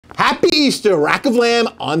Happy Easter, rack of lamb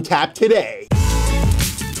on tap today.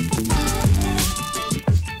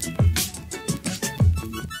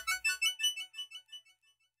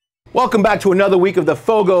 Welcome back to another week of the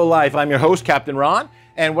FOGO Life. I'm your host, Captain Ron,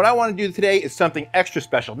 and what I want to do today is something extra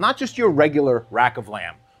special, not just your regular rack of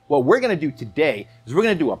lamb. What we're going to do today is we're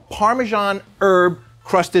going to do a Parmesan herb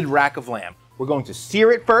crusted rack of lamb. We're going to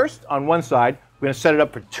sear it first on one side. We're going to set it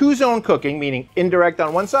up for two-zone cooking, meaning indirect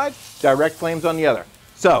on one side, direct flames on the other.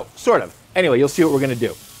 So, sort of. Anyway, you'll see what we're going to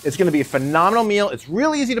do. It's going to be a phenomenal meal. It's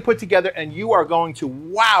really easy to put together, and you are going to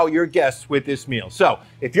wow your guests with this meal. So,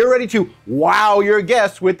 if you're ready to wow your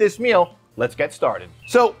guests with this meal, let's get started.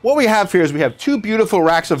 So, what we have here is we have two beautiful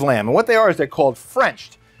racks of lamb, and what they are is they're called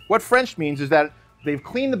Frenched. What Frenched means is that they've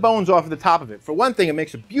cleaned the bones off of the top of it. For one thing, it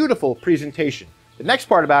makes a beautiful presentation. The next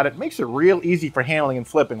part about it makes it real easy for handling and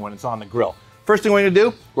flipping when it's on the grill. First thing we're going to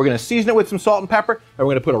do, we're going to season it with some salt and pepper, and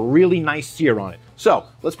we're going to put a really nice sear on it. So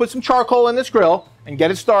let's put some charcoal in this grill and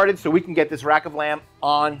get it started so we can get this rack of lamb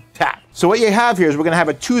on tap. So what you have here is we're going to have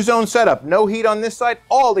a two-zone setup. No heat on this side,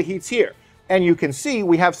 all the heat's here. And you can see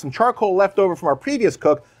we have some charcoal left over from our previous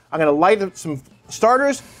cook. I'm going to light up some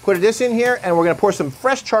starters, put this in here, and we're going to pour some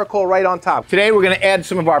fresh charcoal right on top. Today we're going to add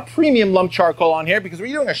some of our premium lump charcoal on here because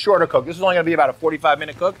we're doing a shorter cook. This is only going to be about a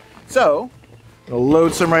 45-minute cook. So I'm going to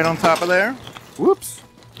load some right on top of there. Whoops.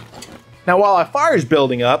 Now while our fire's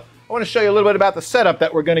building up, I want to show you a little bit about the setup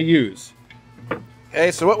that we're going to use. Okay,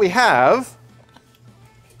 so what we have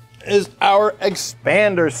is our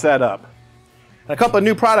expander setup. And a couple of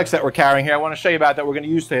new products that we're carrying here I want to show you about that we're going to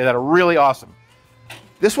use today that are really awesome.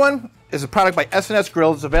 This one is a product by S&S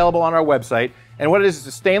Grills. It's available on our website. And what it is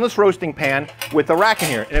a stainless roasting pan with the rack in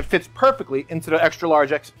here. And it fits perfectly into the extra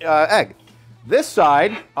large egg. This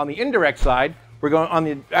side, on the indirect side, we're going on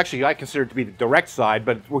the, actually I consider it to be the direct side,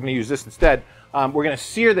 but we're going to use this instead. We're going to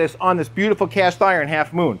sear this on this beautiful cast iron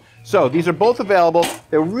half moon. So these are both available.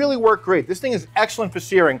 They really work great. This thing is excellent for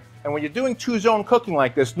searing. And when you're doing two-zone cooking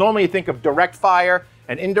like this, normally you think of direct fire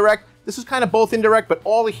and indirect. This is kind of both indirect, but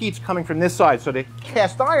all the heat's coming from this side. So the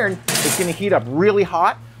cast iron is going to heat up really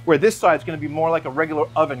hot, where this side is going to be more like a regular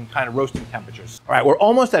oven kind of roasting temperatures. All right, we're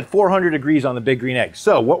almost at 400 degrees on the big green egg.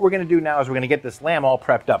 So what we're going to do now is we're going to get this lamb all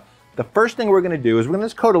prepped up. The first thing we're going to do is we're going to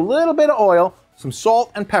just coat a little bit of oil, some salt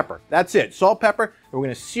and pepper. That's it, salt, pepper, and we're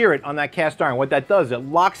going to sear it on that cast iron. What that does is it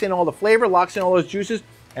locks in all the flavor, locks in all those juices,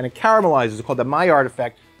 and it caramelizes. It's called the Maillard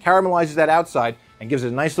effect. Caramelizes that outside and gives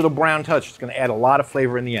it a nice little brown touch. It's going to add a lot of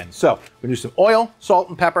flavor in the end. So we're going to do some oil, salt,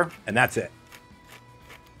 and pepper, and that's it.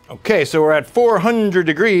 Okay, so we're at 400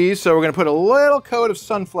 degrees, so we're going to put a little coat of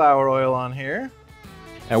sunflower oil on here.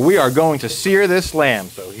 And we are going to sear this lamb.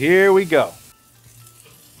 So here we go.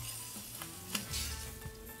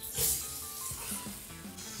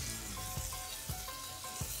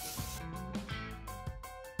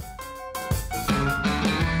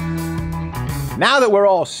 Now that we're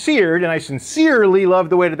all seared, and I sincerely love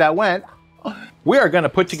the way that that went, we are going to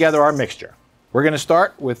put together our mixture. We're going to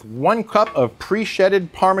start with 1 cup of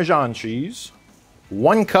pre-shedded Parmesan cheese,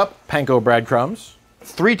 1 cup panko breadcrumbs,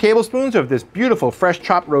 3 tablespoons of this beautiful fresh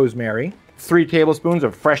chopped rosemary, 3 tablespoons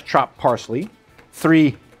of fresh chopped parsley,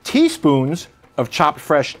 3 teaspoons of chopped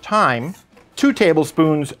fresh thyme, 2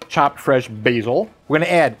 tablespoons chopped fresh basil. We're going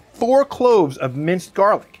to add 4 cloves of minced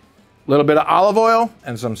garlic, a little bit of olive oil,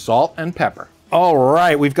 and some salt and pepper. All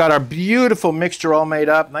right, we've got our beautiful mixture all made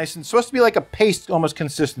up, nice and supposed to be like a paste almost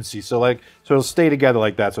consistency, so it'll stay together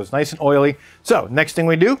like that, so it's nice and oily. So next thing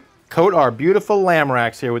we do, coat our beautiful lamb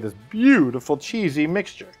racks here with this beautiful cheesy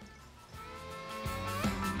mixture.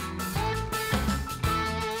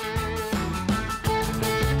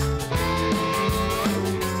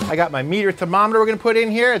 I got my meter thermometer we're going to put in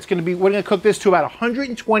here. We're going to cook this to about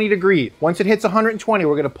 120 degrees. Once it hits 120,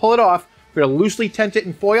 we're going to pull it off. We're going to loosely tent it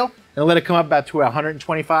in foil and let it come up about to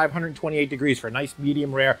 125, 128 degrees for a nice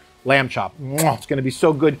medium rare lamb chop. It's going to be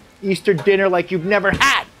so good. Easter dinner like you've never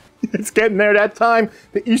had. It's getting there that time.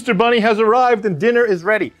 The Easter bunny has arrived and dinner is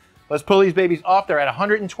ready. Let's pull these babies off. They're at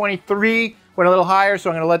 123, went a little higher, so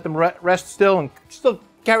I'm going to let them rest still and still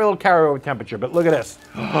carry a little carryover temperature. But look at this.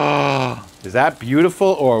 Is that beautiful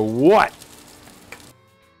or what?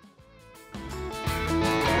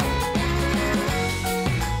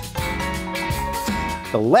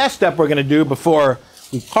 The last step we're going to do before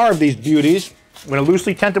we carve these beauties, we're going to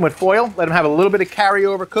loosely tent them with foil, let them have a little bit of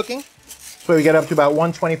carryover cooking. So we get up to about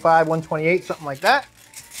 125, 128, something like that.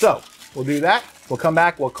 So we'll do that. We'll come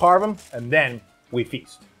back, we'll carve them, and then we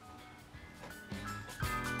feast.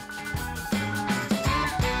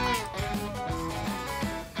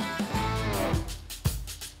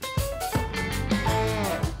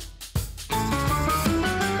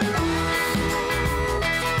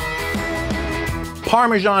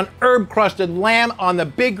 Parmesan herb crusted lamb on the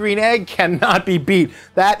big green egg cannot be beat.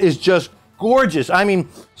 That is just gorgeous. I mean,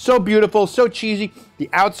 so beautiful, so cheesy. The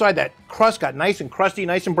outside, that crust got nice and crusty,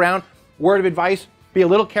 nice and brown. Word of advice, be a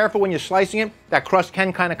little careful when you're slicing it. That crust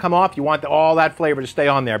can kind of come off. You want all that flavor to stay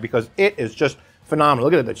on there because it is just phenomenal.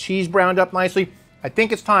 Look at it, the cheese browned up nicely. I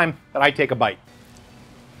think it's time that I take a bite.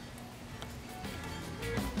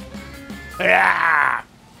 Yeah!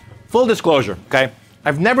 Full disclosure, okay?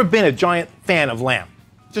 I've never been a giant fan of lamb.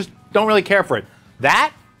 Just don't really care for it.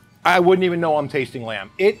 That, I wouldn't even know I'm tasting lamb.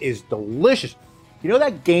 It is delicious. You know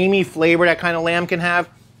that gamey flavor that kind of lamb can have?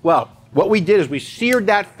 Well, what we did is we seared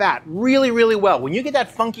that fat really, really well. When you get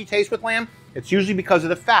that funky taste with lamb, it's usually because of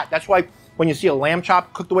the fat. That's why when you see a lamb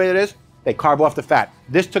chop cooked the way it is, they carve off the fat.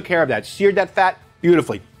 This took care of that. Seared that fat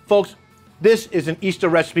beautifully. Folks, this is an Easter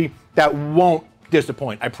recipe that won't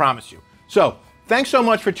disappoint, I promise you. So, thanks so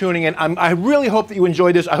much for tuning in. I really hope that you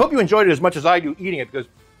enjoyed this. I hope you enjoyed it as much as I do eating it because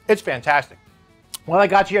it's fantastic. While I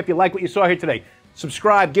got you, if you like what you saw here today,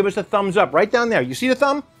 subscribe, give us a thumbs up right down there. You see the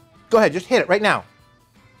thumb? Go ahead, just hit it right now.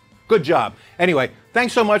 Good job. Anyway,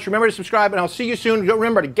 thanks so much. Remember to subscribe, and I'll see you soon.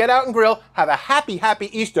 Remember to get out and grill. Have a happy,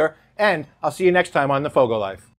 happy Easter, and I'll see you next time on the FOGO Life.